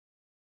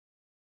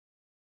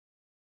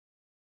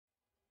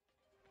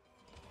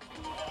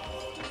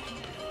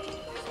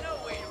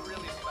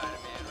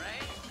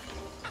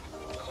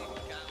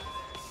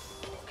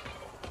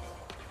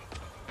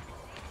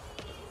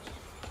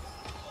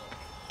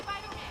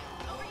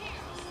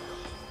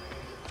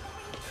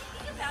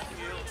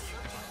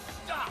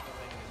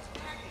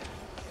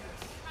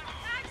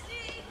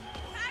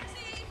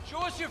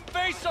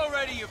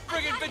already, you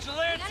friggin'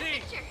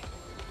 vigilante!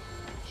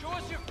 Show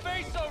us your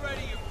face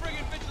already, you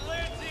friggin'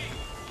 vigilante!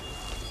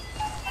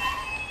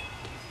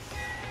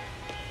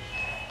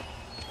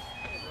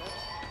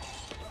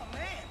 Oh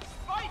man,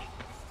 Spidey!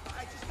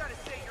 I just gotta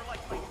say, you're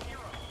like my hero.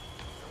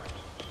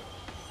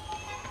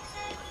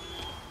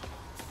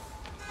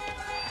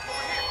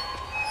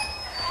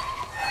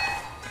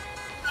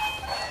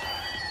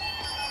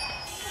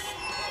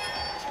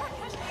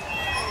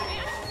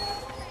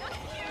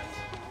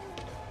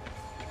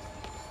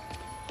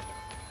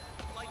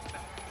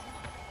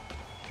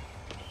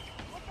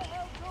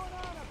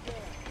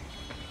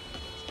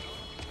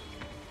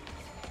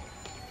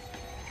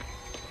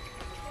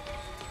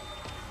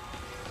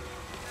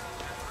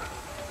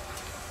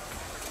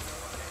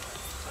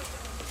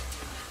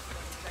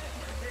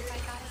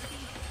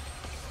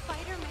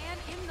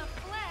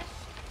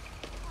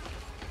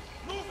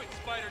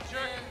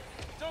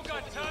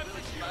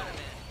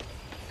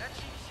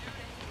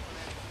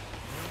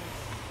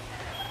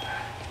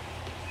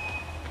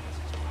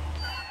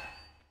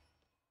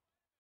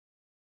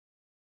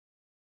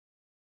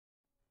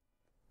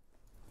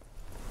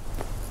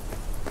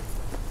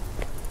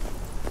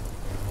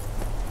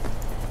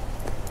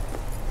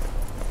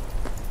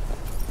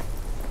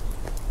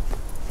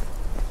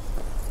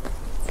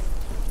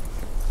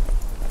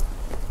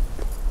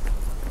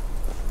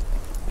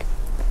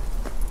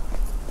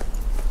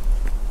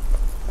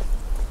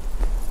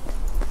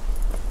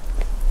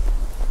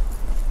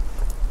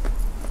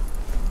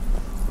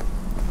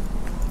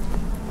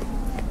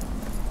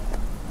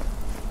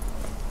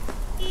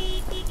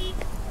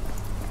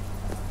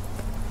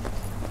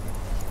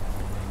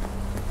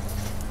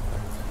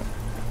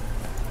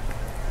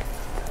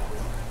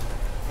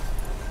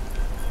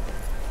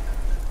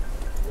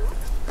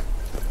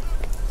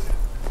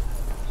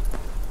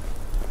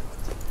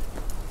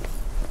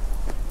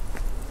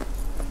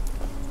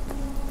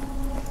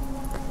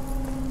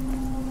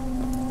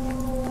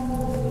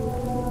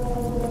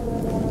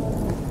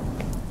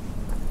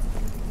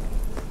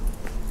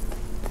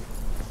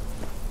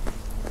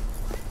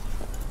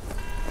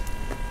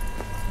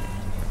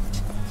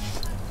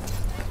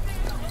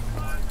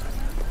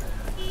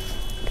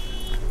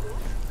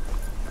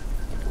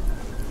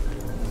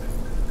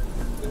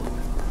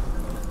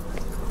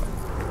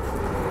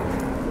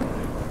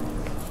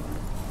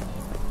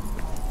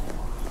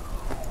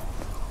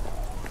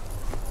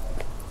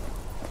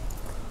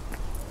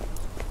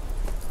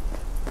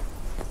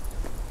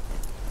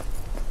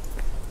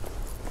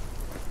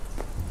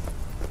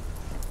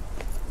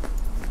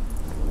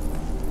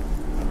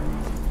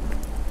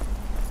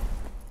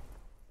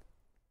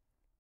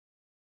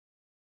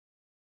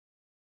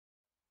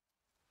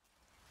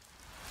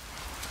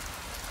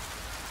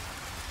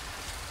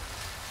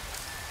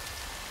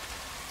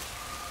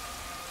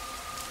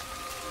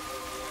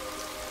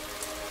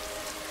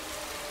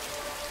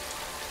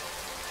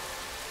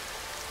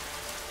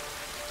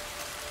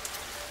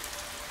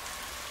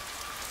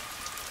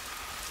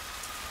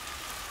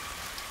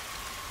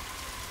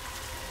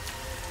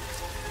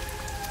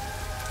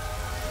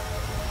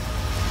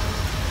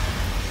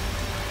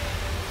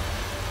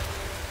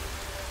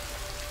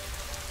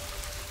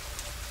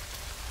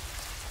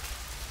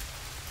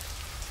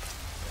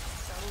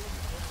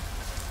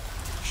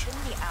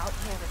 Shouldn't be out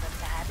here with a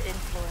bad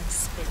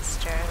influence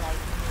spinster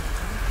like me.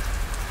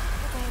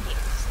 But I need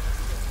to see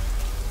this.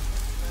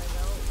 I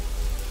know.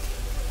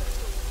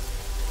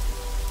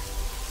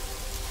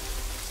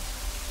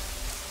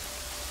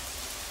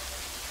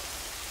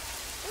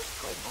 What's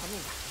going on in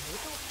that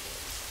middle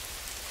place?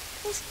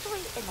 It's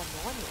 3 in the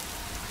morning,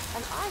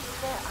 and I'm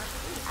there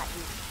asking at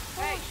you.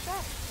 Hey,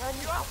 chef, turn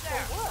you out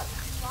for work.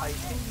 I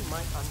think you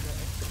might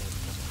underestimate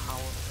the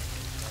power of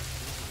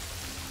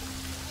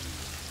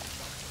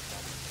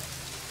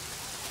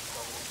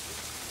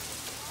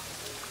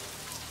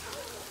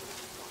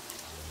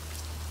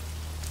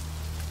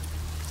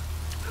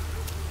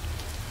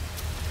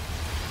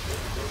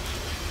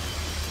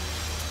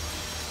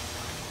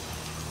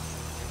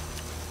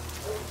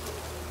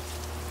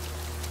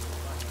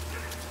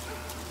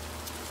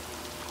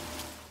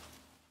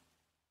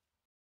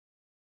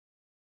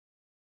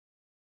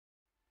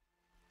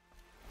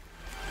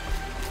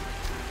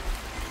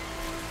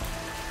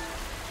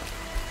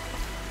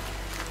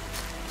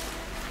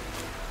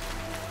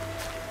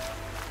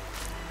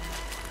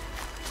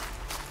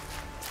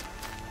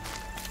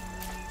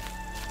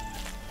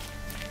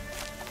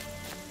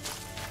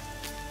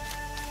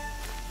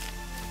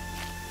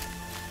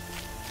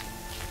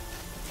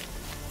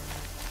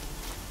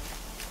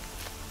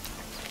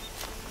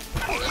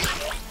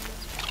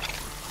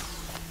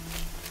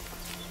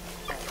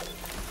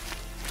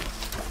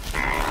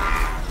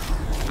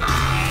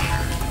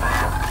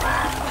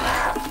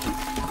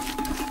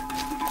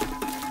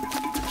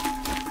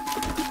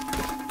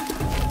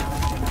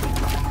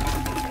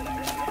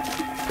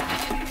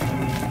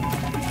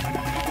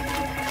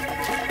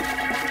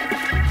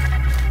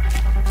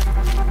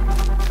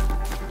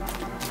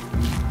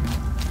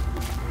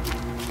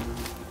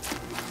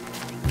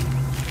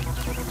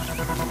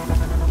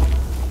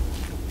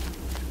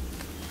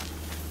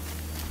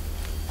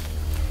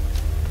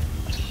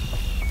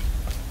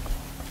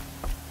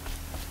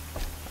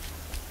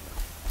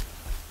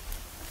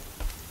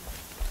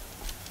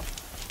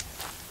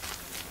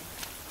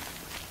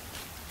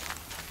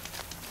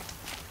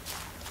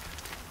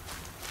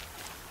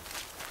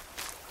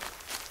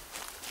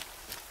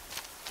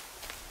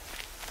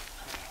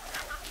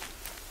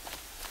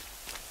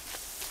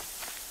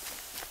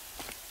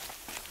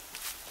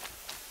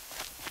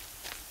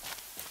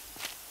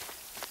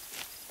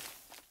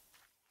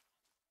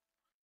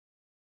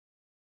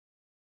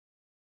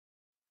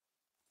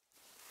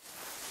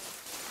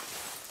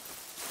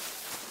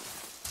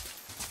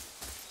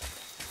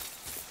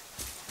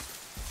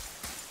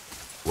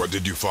What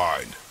did you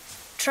find?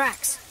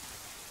 Tracks.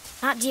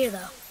 Not deer,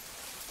 though.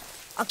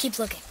 I'll keep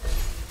looking.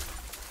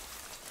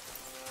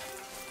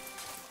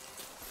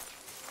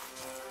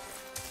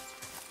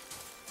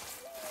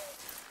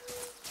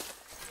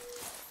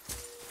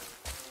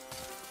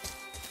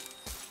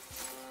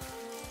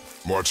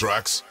 More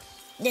tracks?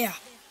 Yeah,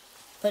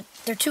 but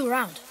they're too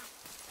round.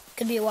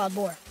 Could be a wild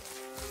boar.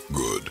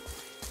 Good.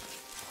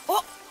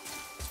 Oh!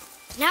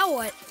 Now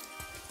what?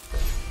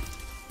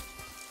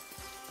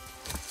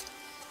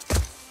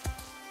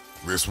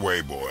 This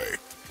way, boy.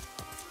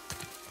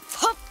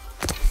 Hup!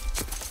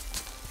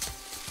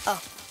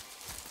 Oh.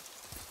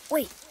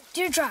 Wait,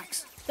 deer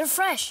tracks. They're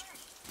fresh.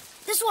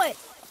 This way!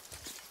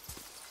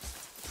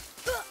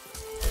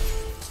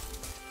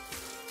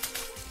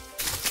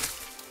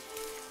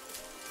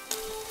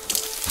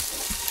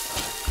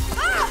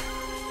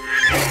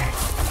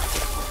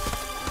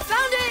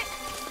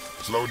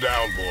 Slow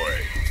down,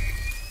 boy.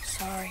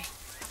 Sorry.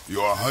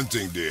 You're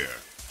hunting deer,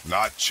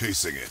 not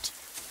chasing it.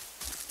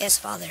 Yes,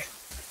 Father.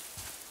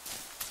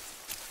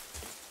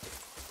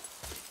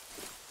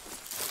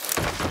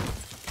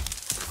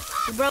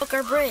 We broke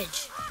our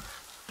bridge.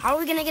 How are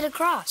we gonna get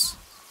across?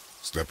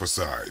 Step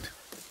aside.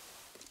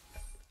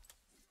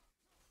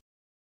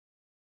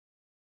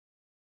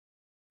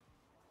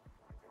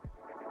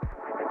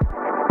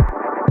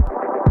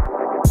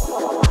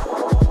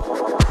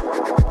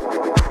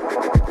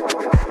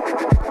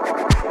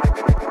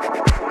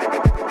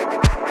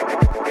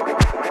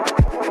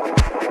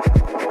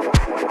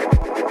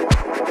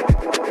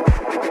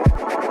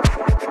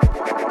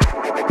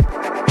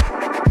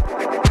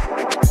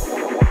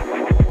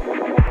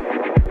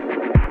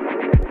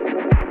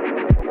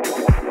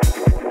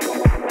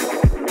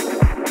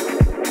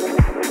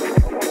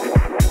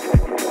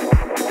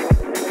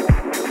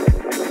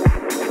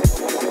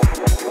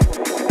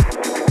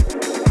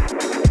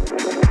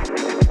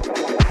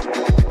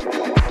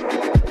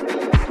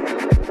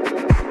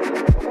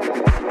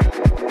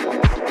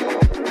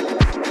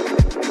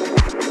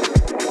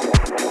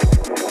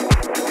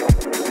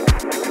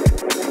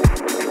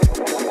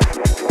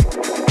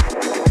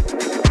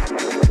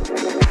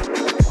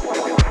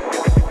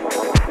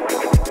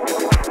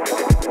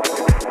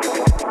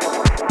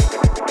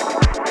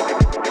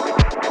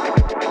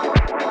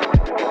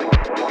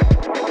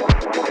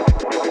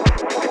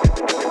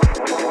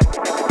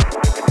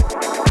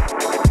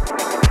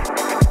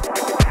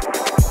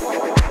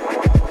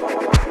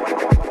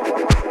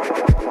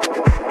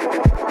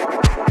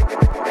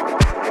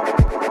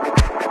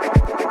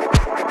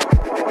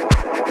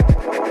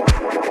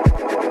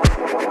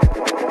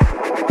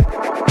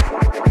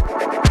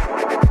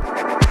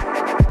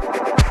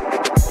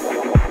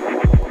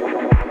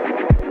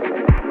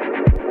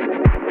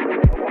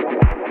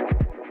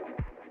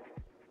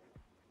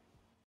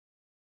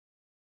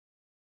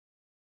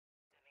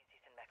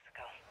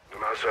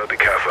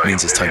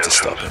 Means it's time to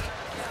stop him.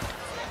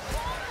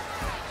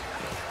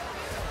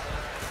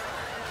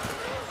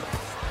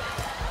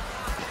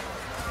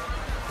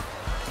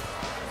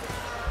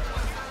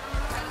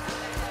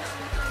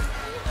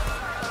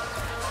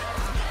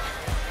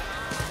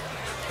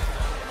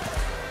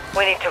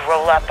 We need to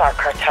roll up our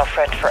cartel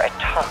friend for a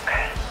talk.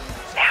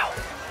 Now.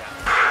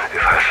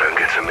 If Hassan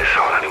gets a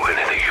missile anywhere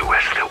near the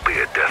US, there'll be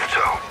a death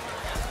toll.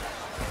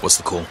 What's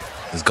the call?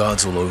 There's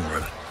guards all over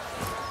him.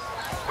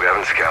 We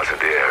haven't scouted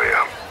the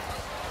area.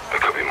 There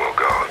could be more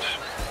guards.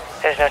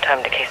 There's no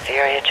time to case the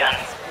area, John.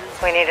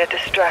 We need a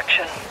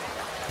distraction.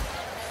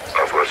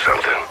 I've got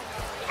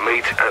something.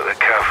 Meet at the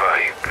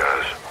cafe,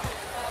 guys.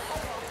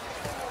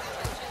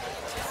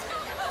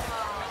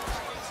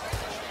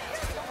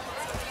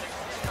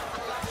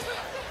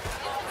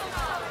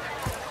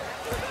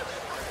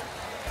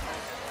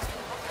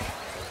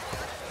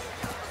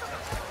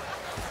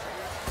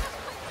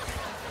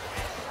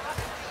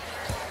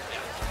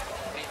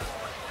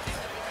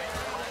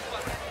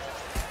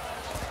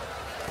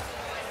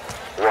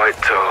 White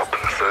top,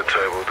 third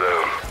table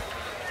down.